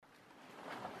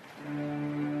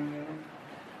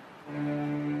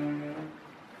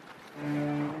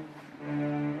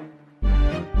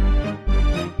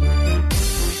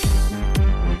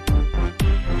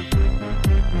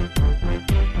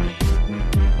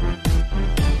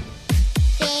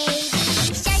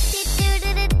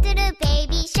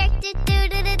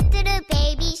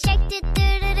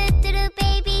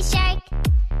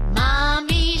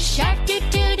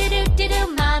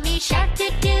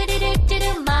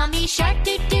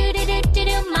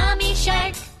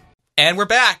And we're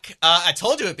back. I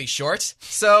told you it'd be short.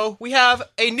 So we have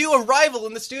a new arrival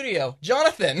in the studio,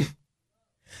 Jonathan.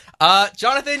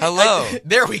 Jonathan. Hello.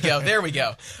 There we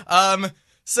go.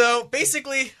 So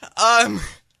basically,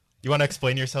 You want to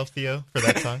explain yourself, Theo, for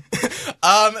that song?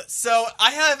 So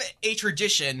I have a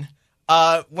tradition.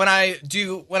 When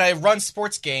I run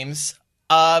sports games,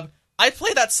 I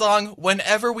play that song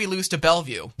whenever we lose to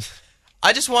Bellevue.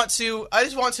 I just want to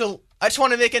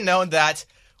make it known that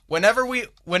whenever we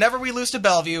lose to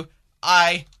Bellevue,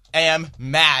 I am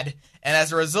mad. And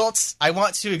as a result, I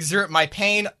want to exert my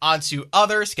pain onto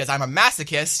others because I'm a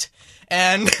masochist.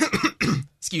 And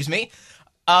excuse me.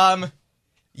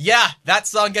 Yeah, that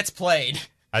song gets played.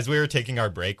 As we were taking our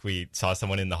break, we saw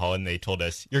someone in the hall and they told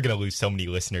us, "You're going to lose so many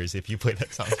listeners if you play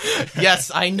that song."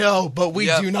 Yes, I know, but we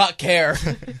do not care.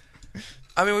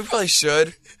 I mean, we probably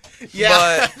should.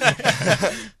 Yeah.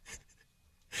 But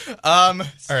All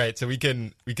right, so we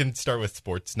can start with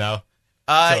sports now.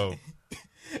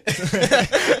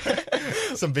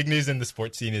 Some big news in the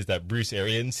sports scene is that Bruce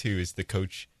Arians, who is the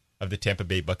coach of the Tampa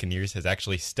Bay Buccaneers, has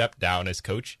actually stepped down as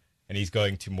coach, and he's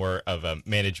going to more of a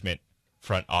management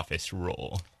front office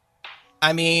role.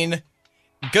 I mean,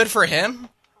 good for him.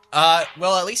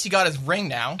 Well, at least he got his ring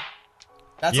now.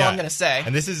 That's all I'm going to say.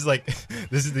 And this is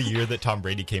the year that Tom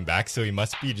Brady came back, so he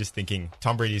must be just thinking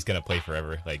Tom Brady's going to play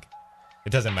forever. Like, it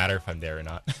doesn't matter if I'm there or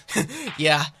not.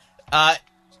 Yeah.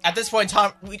 At this point,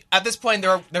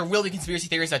 there will be conspiracy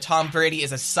theories that Tom Brady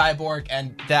is a cyborg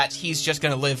and that he's just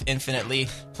going to live infinitely,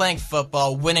 playing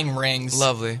football, winning rings.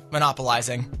 lovely.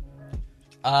 Monopolizing.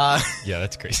 Yeah,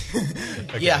 that's crazy.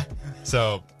 Okay. Yeah.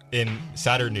 So, in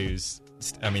sadder news,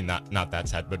 I mean, not that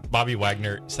sad, but Bobby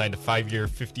Wagner signed a 5-year,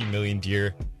 $50 million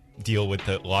deal with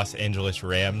the Los Angeles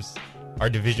Rams, our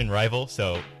division rival.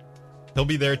 So, he'll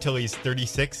be there till he's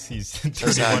 36. He's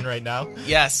 31 right now.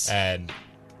 Yes. And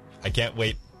I can't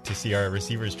wait to see our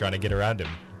receivers trying to get around him.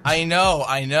 I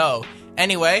know.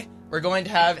 Anyway, we're going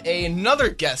to have another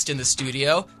guest in the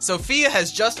studio. Sophia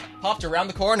has just popped around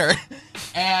the corner.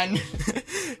 And,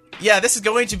 yeah, this is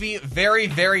going to be very,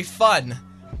 very fun.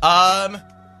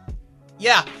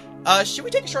 Yeah. Should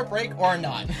we take a short break or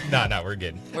not? No, we're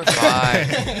good. We're fine.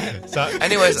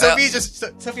 Anyways,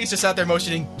 Sophie's just out there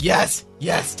motioning, yes,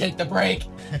 take the break.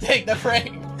 Take the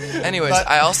break. anyways,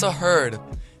 I also heard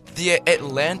the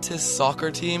Atlantis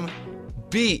soccer team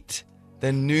beat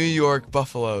the New York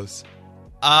Buffaloes.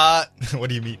 What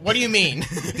do you mean? What do you mean?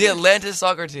 The Atlantis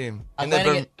soccer team.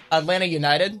 Atlanta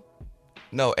United?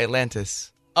 No,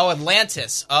 Atlantis. Oh,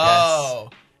 Atlantis. Oh.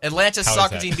 Yes. Atlanta's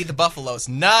soccer team beat the Buffaloes.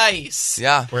 Nice.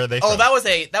 Yeah. Where are they from? Oh, that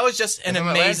was just an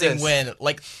amazing win.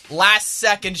 Like, last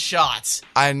second shots.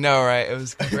 I know, right? It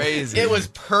was crazy. It was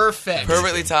perfect.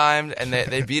 Perfectly timed, and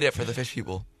they beat it for the fish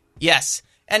people. Yes.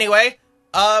 Anyway,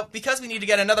 because we need to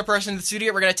get another person in the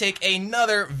studio, we're going to take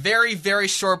another very, very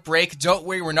short break. Don't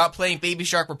worry, we're not playing Baby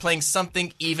Shark. We're playing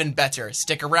something even better.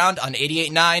 Stick around on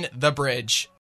 88.9 The Bridge.